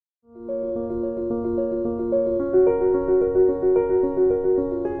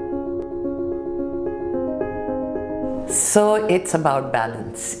So it's about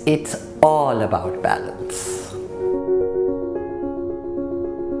balance. It's all about balance.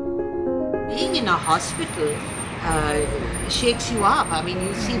 Being in a hospital shakes you up. I mean,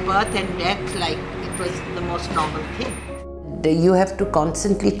 you see birth and death like it was the most normal thing. You have to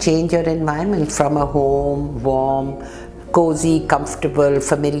constantly change your environment from a home, warm, cozy, comfortable,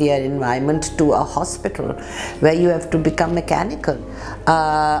 familiar environment to a hospital where you have to become mechanical.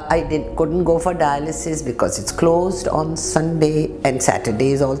 I couldn't go for dialysis because it's closed on Sunday, and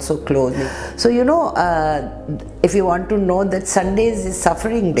Saturday is also closed. So if you want to know that Sundays is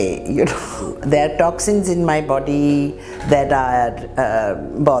suffering day, there are toxins in my body that are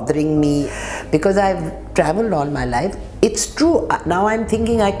bothering me because I've traveled all my life. It's true. Now I'm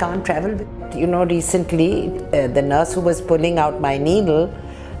thinking I can't travel. Recently the nurse who was pulling out my needle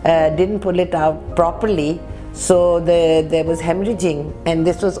didn't pull it out properly, so there was hemorrhaging, and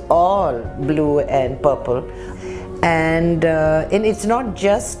this was all blue and purple. And it's not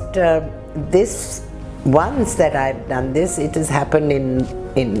just this once that I've done this. It has happened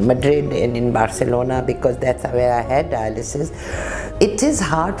in Madrid and in Barcelona, because that's where I had dialysis. It is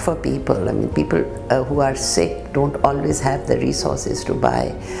hard for people. I mean, people who are sick don't always have the resources to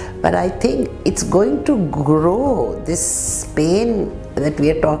buy. But I think it's going to grow. This pain that we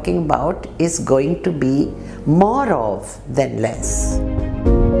are talking about is going to be more of than less.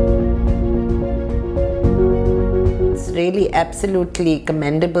 Really absolutely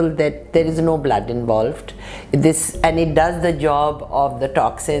commendable that there is no blood involved. And it does the job of the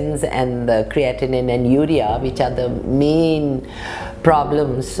toxins and the creatinine and urea, which are the main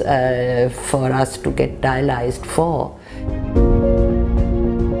problems for us to get dialyzed for.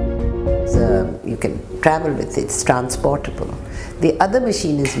 So you can travel with it, it's transportable. The other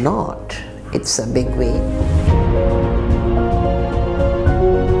machine is not. It's a big weight.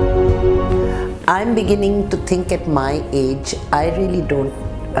 I'm beginning to think at my age, I really don't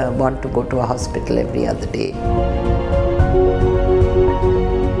want to go to a hospital every other day.